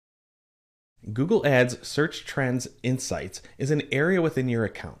Google Ads Search Trends Insights is an area within your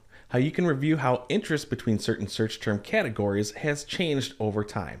account, how you can review how interest between certain search term categories has changed over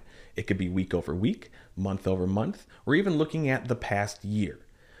time. It could be week over week, month over month, or even looking at the past year.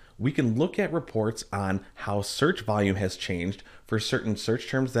 We can look at reports on how search volume has changed for certain search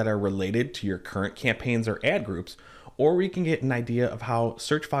terms that are related to your current campaigns or ad groups, or we can get an idea of how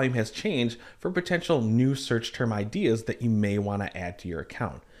search volume has changed for potential new search term ideas that you may want to add to your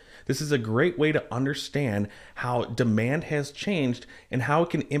account. This is a great way to understand how demand has changed and how it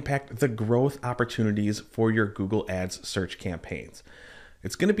can impact the growth opportunities for your Google Ads search campaigns.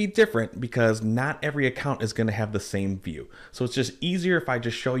 It's going to be different because not every account is going to have the same view. So it's just easier if I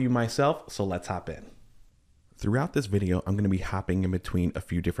just show you myself. So let's hop in. Throughout this video, I'm going to be hopping in between a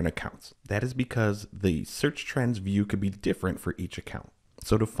few different accounts. That is because the search trends view could be different for each account.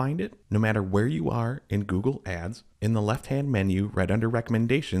 So to find it, no matter where you are in Google Ads, in the left-hand menu, right under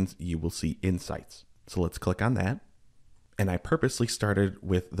recommendations, you will see insights. So let's click on that. And I purposely started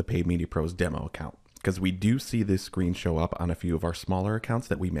with the Paid Media Pros demo account because we do see this screen show up on a few of our smaller accounts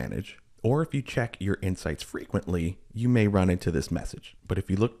that we manage. Or if you check your insights frequently, you may run into this message. But if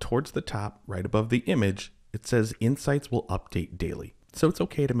you look towards the top, right above the image, it says insights will update daily. So it's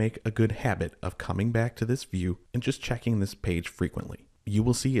okay to make a good habit of coming back to this view and just checking this page frequently. You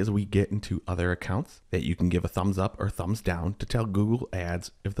will see as we get into other accounts that you can give a thumbs up or thumbs down to tell Google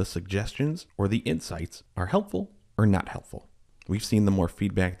Ads if the suggestions or the insights are helpful or not helpful. We've seen the more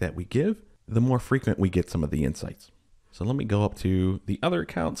feedback that we give, the more frequent we get some of the insights. So let me go up to the other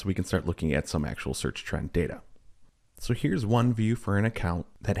accounts so we can start looking at some actual search trend data. So here's one view for an account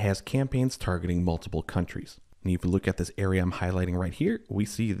that has campaigns targeting multiple countries. And if you look at this area I'm highlighting right here, we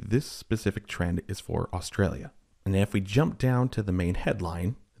see this specific trend is for Australia. And if we jump down to the main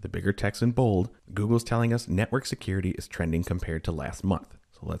headline, the bigger text in bold, Google's telling us network security is trending compared to last month.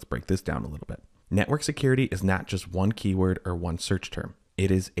 So let's break this down a little bit. Network security is not just one keyword or one search term. It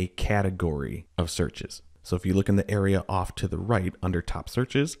is a category of searches. So if you look in the area off to the right under top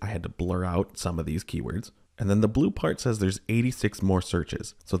searches, I had to blur out some of these keywords. And then the blue part says there's 86 more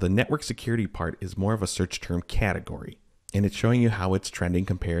searches. So the network security part is more of a search term category. And it's showing you how it's trending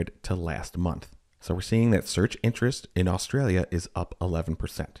compared to last month. So we're seeing that search interest in Australia is up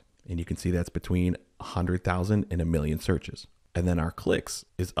 11%. And you can see that's between 100,000 and a million searches. And then our clicks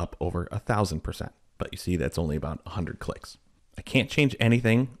is up over 1,000%. But you see that's only about 100 clicks. I can't change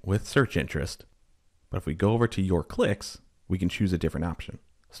anything with search interest. But if we go over to your clicks, we can choose a different option.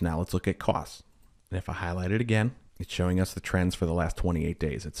 So now let's look at costs. And if I highlight it again, it's showing us the trends for the last 28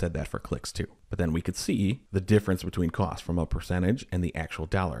 days. It said that for clicks too. But then we could see the difference between cost from a percentage and the actual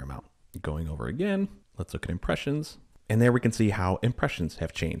dollar amount. Going over again, let's look at impressions. And there we can see how impressions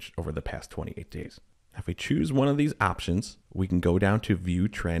have changed over the past 28 days. If we choose one of these options, we can go down to view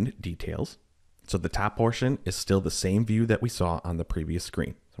trend details. So the top portion is still the same view that we saw on the previous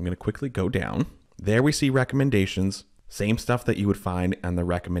screen. So I'm going to quickly go down. There we see recommendations, same stuff that you would find on the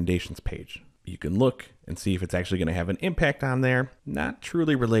recommendations page. You can look and see if it's actually going to have an impact on there. Not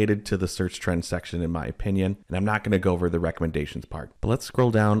truly related to the search trend section in my opinion, and I'm not going to go over the recommendations part. But let's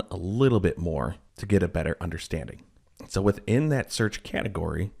scroll down a little bit more to get a better understanding. So within that search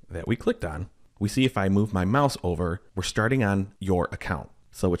category that we clicked on, we see if I move my mouse over, we're starting on your account.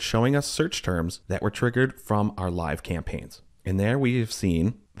 So it's showing us search terms that were triggered from our live campaigns. And there we have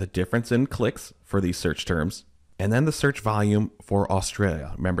seen the difference in clicks for these search terms, and then the search volume for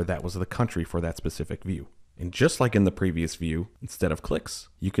Australia. Remember, that was the country for that specific view. And just like in the previous view, instead of clicks,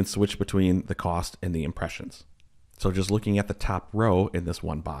 you can switch between the cost and the impressions. So just looking at the top row in this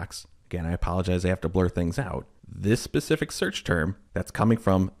one box, again, I apologize, I have to blur things out. This specific search term that's coming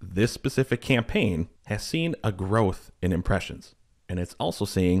from this specific campaign has seen a growth in impressions. And it's also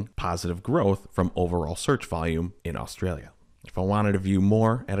seeing positive growth from overall search volume in Australia. If I wanted to view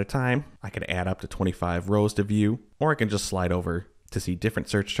more at a time, I could add up to 25 rows to view, or I can just slide over to see different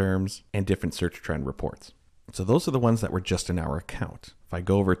search terms and different search trend reports. So those are the ones that were just in our account. If I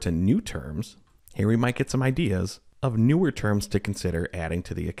go over to new terms, here we might get some ideas of newer terms to consider adding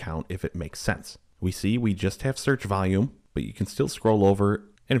to the account if it makes sense. We see we just have search volume, but you can still scroll over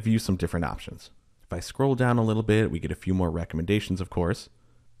and view some different options. If I scroll down a little bit, we get a few more recommendations, of course,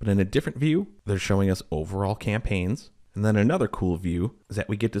 but in a different view, they're showing us overall campaigns. And then another cool view is that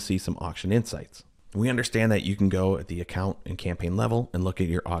we get to see some auction insights. We understand that you can go at the account and campaign level and look at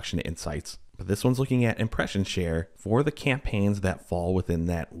your auction insights, but this one's looking at impression share for the campaigns that fall within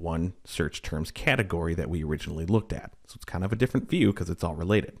that one search terms category that we originally looked at. So it's kind of a different view because it's all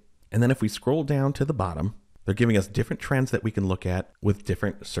related. And then if we scroll down to the bottom, they're giving us different trends that we can look at with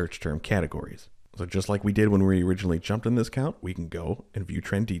different search term categories. So just like we did when we originally jumped in this account, we can go and view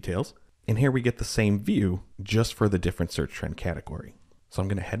trend details. And here we get the same view just for the different search trend category. So I'm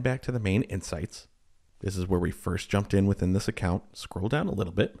going to head back to the main insights. This is where we first jumped in within this account. Scroll down a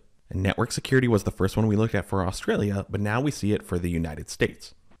little bit. And network security was the first one we looked at for Australia, but now we see it for the United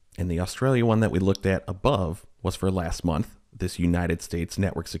States. And the Australia one that we looked at above was for last month. This United States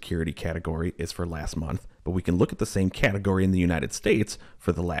network security category is for last month, but we can look at the same category in the United States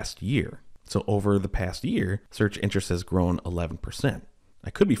for the last year. So over the past year, search interest has grown 11%. I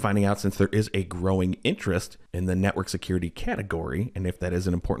could be finding out, since there is a growing interest in the network security category, and if that is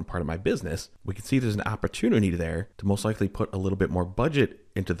an important part of my business, we can see there's an opportunity there to most likely put a little bit more budget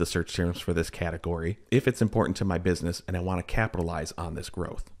into the search terms for this category if it's important to my business and I want to capitalize on this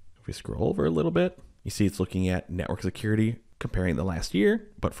growth. If we scroll over a little bit, you see it's looking at network security comparing the last year,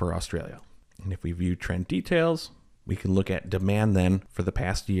 but for Australia. And if we view trend details, we can look at demand then for the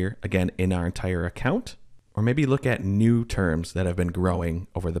past year, again, in our entire account, or maybe look at new terms that have been growing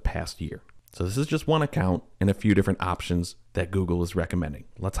over the past year. So this is just one account and a few different options that Google is recommending.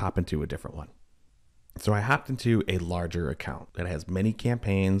 Let's hop into a different one. So I hopped into a larger account that has many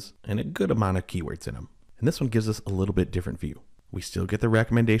campaigns and a good amount of keywords in them. And this one gives us a little bit different view. We still get the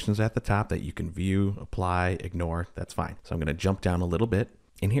recommendations at the top that you can view, apply, ignore. That's fine. So I'm going to jump down a little bit.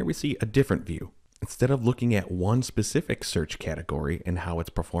 And here we see a different view. Instead of looking at one specific search category and how it's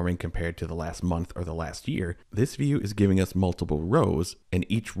performing compared to the last month or the last year, this view is giving us multiple rows, and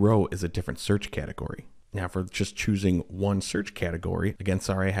each row is a different search category. Now, for just choosing one search category, again,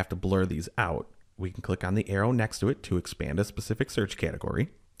 sorry, I have to blur these out. We can click on the arrow next to it to expand a specific search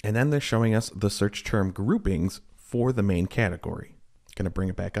category. And then they're showing us the search term groupings for the main category. I'm going to bring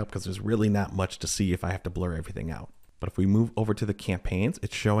it back up because there's really not much to see if I have to blur everything out. But if we move over to the campaigns,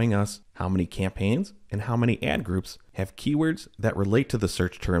 it's showing us how many campaigns and how many ad groups have keywords that relate to the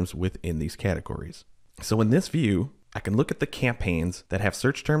search terms within these categories. So in this view, I can look at the campaigns that have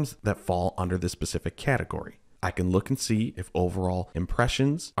search terms that fall under this specific category. I can look and see if overall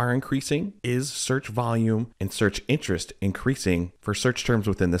impressions are increasing, is search volume and search interest increasing for search terms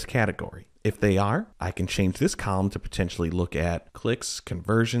within this category. If they are, I can change this column to potentially look at clicks,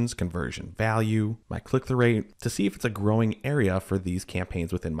 conversions, conversion value, my click-through rate, to see if it's a growing area for these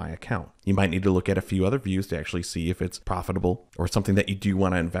campaigns within my account. You might need to look at a few other views to actually see if it's profitable or something that you do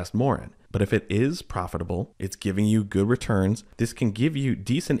want to invest more in. But if it is profitable, it's giving you good returns, this can give you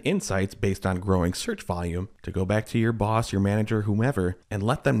decent insights based on growing search volume to go back to your boss, your manager, whomever, and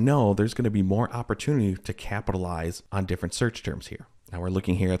let them know there's going to be more opportunity to capitalize on different search terms here. Now we're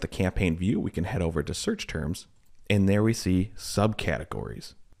looking here at the campaign view. We can head over to search terms, and there we see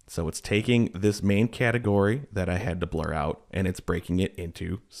subcategories. So it's taking this main category that I had to blur out, and it's breaking it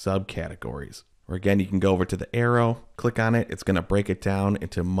into subcategories. Or again, you can go over to the arrow, click on it. It's going to break it down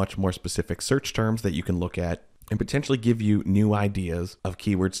into much more specific search terms that you can look at and potentially give you new ideas of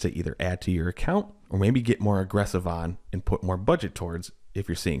keywords to either add to your account or maybe get more aggressive on and put more budget towards if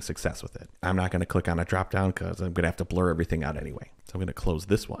you're seeing success with it. I'm not going to click on a drop down because I'm going to have to blur everything out anyway. So I'm going to close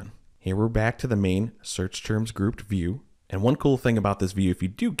this one. Here we're back to the main search terms grouped view. And one cool thing about this view, if you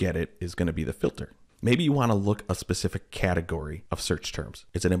do get it, is going to be the filter. Maybe you want to look a specific category of search terms.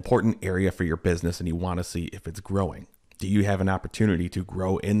 It's an important area for your business and you want to see if it's growing. Do you have an opportunity to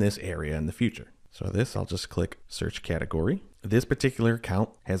grow in this area in the future? So this, I'll just click search category. This particular account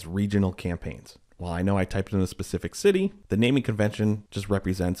has regional campaigns. While I know I typed in a specific city, the naming convention just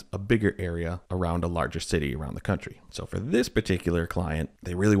represents a bigger area around a larger city around the country. So for this particular client,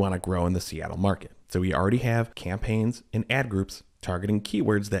 they really want to grow in the Seattle market. So we already have campaigns and ad groups targeting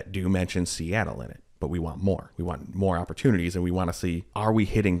keywords that do mention Seattle in it. But we want more. We want more opportunities, and we want to see, are we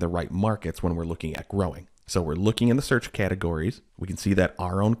hitting the right markets when we're looking at growing? So we're looking in the search categories. We can see that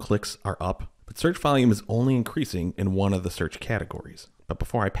our own clicks are up, but search volume is only increasing in one of the search categories. But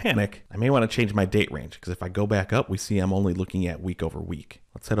before I panic, I may want to change my date range, because if I go back up, we see I'm only looking at week over week.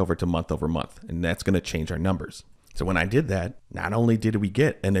 Let's head over to month over month, and that's going to change our numbers. So when I did that, not only did we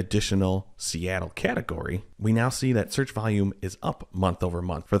get an additional Seattle category, we now see that search volume is up month over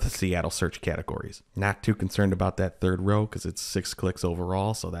month for the Seattle search categories. Not too concerned about that third row because it's 6 clicks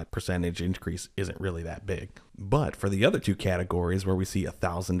overall, so that percentage increase isn't really that big. But for the other two categories where we see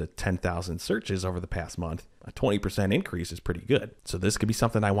 1,000 to 10,000 searches over the past month, a 20% increase is pretty good. So this could be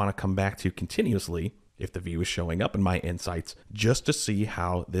something I want to come back to continuously if the view is showing up in my insights, just to see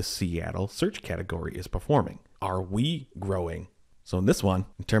how this Seattle search category is performing. Are we growing? So in this one,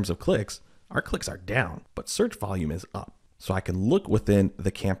 in terms of clicks, our clicks are down, but search volume is up. So I can look within the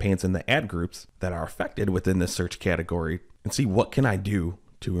campaigns and the ad groups that are affected within this search category and see what can I do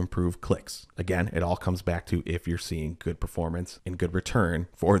to improve clicks. Again, it all comes back to if you're seeing good performance and good return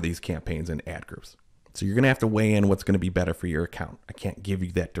for these campaigns and ad groups. So you're going to have to weigh in what's going to be better for your account. I can't give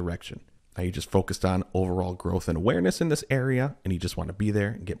you that direction. Are you just focused on overall growth and awareness in this area and you just want to be there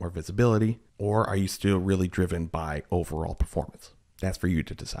and get more visibility? Or are you still really driven by overall performance? That's for you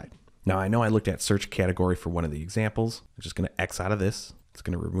to decide. Now, I know I looked at search category for one of the examples. I'm just going to X out of this. It's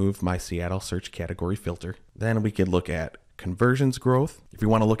going to remove my Seattle search category filter. Then we could look at conversions growth. If you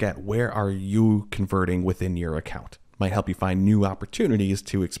want to look at where are you converting within your account, might help you find new opportunities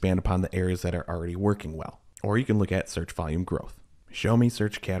to expand upon the areas that are already working well. Or you can look at search volume growth. Show me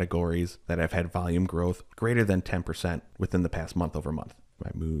search categories that have had volume growth greater than 10% within the past month over month. If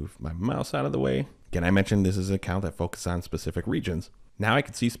I move my mouse out of the way, again, I mentioned this is an account that focuses on specific regions. Now I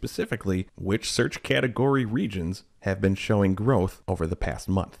can see specifically which search category regions have been showing growth over the past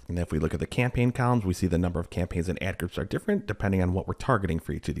month. And if we look at the campaign columns, we see the number of campaigns and ad groups are different depending on what we're targeting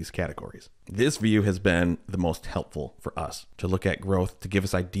for each of these categories. This view has been the most helpful for us to look at growth, to give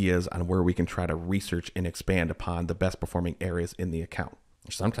us ideas on where we can try to research and expand upon the best performing areas in the account.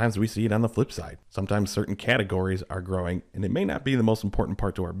 Sometimes we see it on the flip side. Sometimes certain categories are growing and it may not be the most important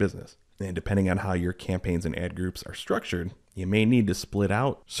part to our business. And depending on how your campaigns and ad groups are structured, you may need to split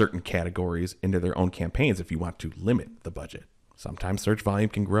out certain categories into their own campaigns if you want to limit the budget. Sometimes search volume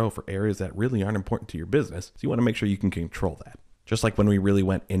can grow for areas that really aren't important to your business, so you want to make sure you can control that. Just like when we really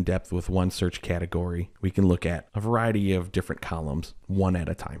went in depth with one search category, we can look at a variety of different columns one at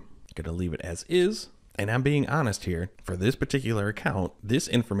a time. I'm going to leave it as is. And I'm being honest here, for this particular account, this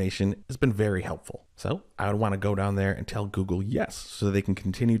information has been very helpful. So I would want to go down there and tell Google yes, so they can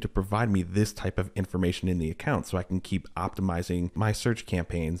continue to provide me this type of information in the account so I can keep optimizing my search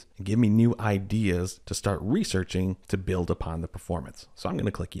campaigns and give me new ideas to start researching to build upon the performance. So I'm going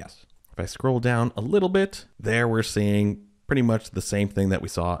to click yes. If I scroll down a little bit, there we're seeing pretty much the same thing that we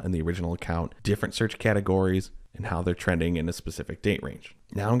saw in the original account, different search categories, and how they're trending in a specific date range.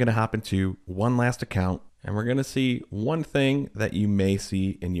 Now I'm going to hop into one last account and we're going to see one thing that you may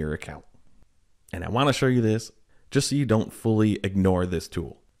see in your account. And I want to show you this just so you don't fully ignore this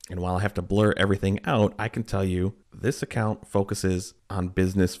tool. And while I have to blur everything out, I can tell you this account focuses on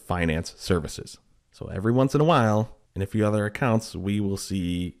business finance services. So every once in a while, in a few other accounts, we will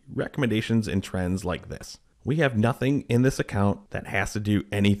see recommendations and trends like this. We have nothing in this account that has to do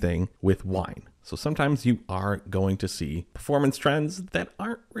anything with wine. So sometimes you are going to see performance trends that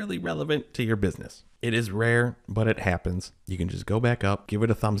aren't really relevant to your business. It is rare, but it happens. You can just go back up, give it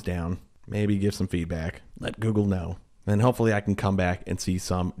a thumbs down, maybe give some feedback, let Google know. And hopefully I can come back and see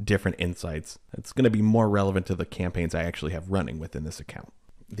some different insights. It's going to be more relevant to the campaigns I actually have running within this account.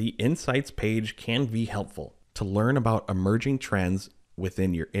 The insights page can be helpful to learn about emerging trends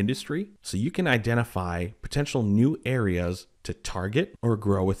within your industry so you can identify potential new areas to target or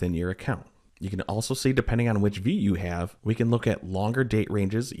grow within your account. You can also see, depending on which view you have, we can look at longer date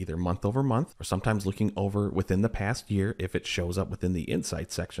ranges, either month over month, or sometimes looking over within the past year if it shows up within the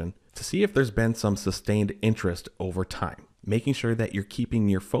insights section, to see if there's been some sustained interest over time, making sure that you're keeping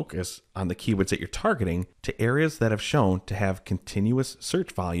your focus on the keywords that you're targeting to areas that have shown to have continuous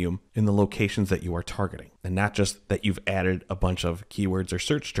search volume in the locations that you are targeting, and not just that you've added a bunch of keywords or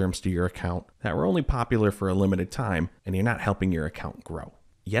search terms to your account that were only popular for a limited time and you're not helping your account grow.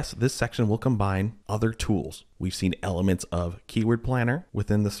 Yes, this section will combine other tools. We've seen elements of Keyword Planner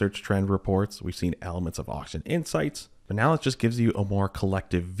within the search trend reports. We've seen elements of Auction Insights, but now it just gives you a more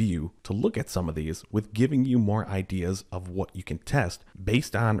collective view to look at some of these with giving you more ideas of what you can test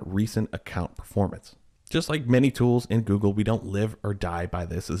based on recent account performance. Just like many tools in Google, we don't live or die by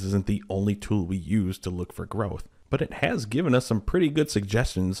this. This isn't the only tool we use to look for growth, but it has given us some pretty good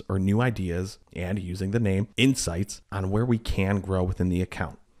suggestions or new ideas, and using the name insights, on where we can grow within the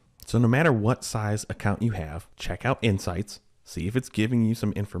account. So no matter what size account you have, check out insights, see if it's giving you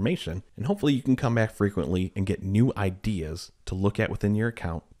some information, and hopefully you can come back frequently and get new ideas to look at within your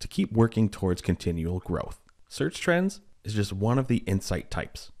account to keep working towards continual growth. Search trends is just one of the insight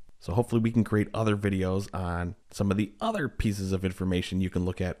types. So hopefully we can create other videos on some of the other pieces of information you can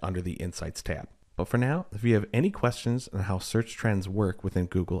look at under the Insights tab. But for now, if you have any questions on how search trends work within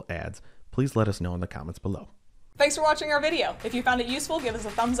Google Ads, please let us know in the comments below. Thanks for watching our video. If you found it useful, give us a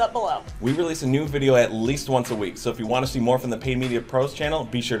thumbs up below. We release a new video at least once a week, so if you want to see more from the Paid Media Pros channel,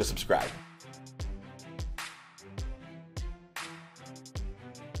 be sure to subscribe.